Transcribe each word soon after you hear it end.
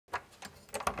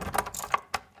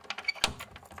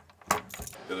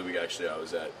The other week, actually, I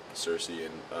was at CRCE,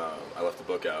 and I left the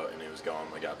book out, and it was gone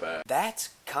when I got back. That's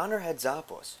Connor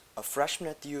HATZOPOULOS, a freshman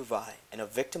at the U of I and a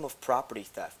victim of property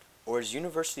theft, or as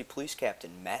University Police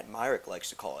Captain Matt MYRICK likes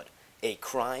to call it, a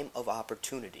crime of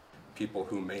opportunity. People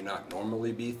who may not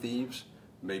normally be thieves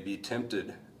may be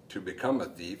tempted to become a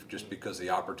thief just because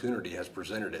the opportunity has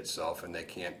presented itself and they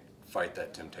can't fight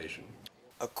that temptation.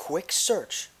 A quick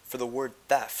search for the word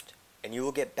theft, and you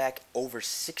will get back over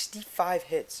 65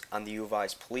 hits on the U of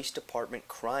I's Police Department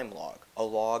crime log, a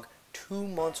log 2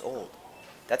 months old.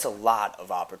 That's a lot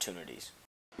of opportunities.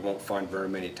 You won't find very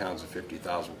many towns of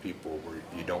 50,000 people where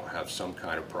you don't have some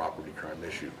kind of property crime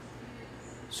issue.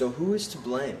 So who is to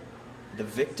blame? The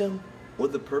victim or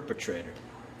the perpetrator?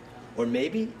 Or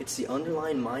maybe it's the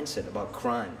underlying mindset about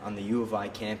crime on the U of I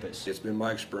campus. It's been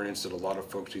my experience that a lot of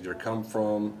folks either come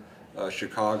from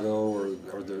Chicago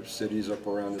or the cities up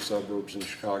around the suburbs in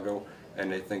Chicago,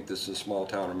 and they think this is small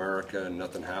town America and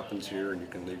nothing happens here and you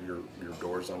can leave your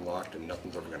doors unlocked and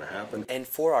nothing's ever going to happen. And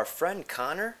for our friend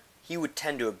Connor, he would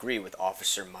tend to agree with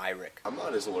Officer MYRICK. I'm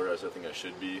not as alert as I think I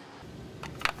should be.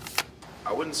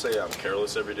 I wouldn't say I'm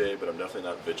careless every day, but I'm definitely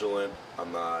not vigilant.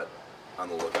 I'm not on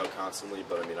the lookout constantly,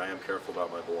 but I mean, I am careful about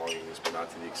my belongings, but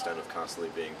not to the extent of constantly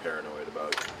being paranoid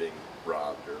about being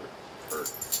robbed or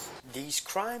hurt. These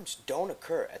crimes don't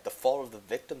occur at the fault of the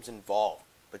victims involved,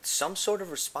 but some sort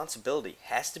of responsibility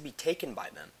has to be taken by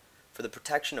them for the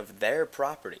protection of their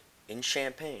property. In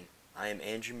Champaign, I am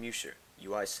Andrew MUSUR,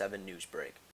 UI7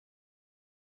 Newsbreak.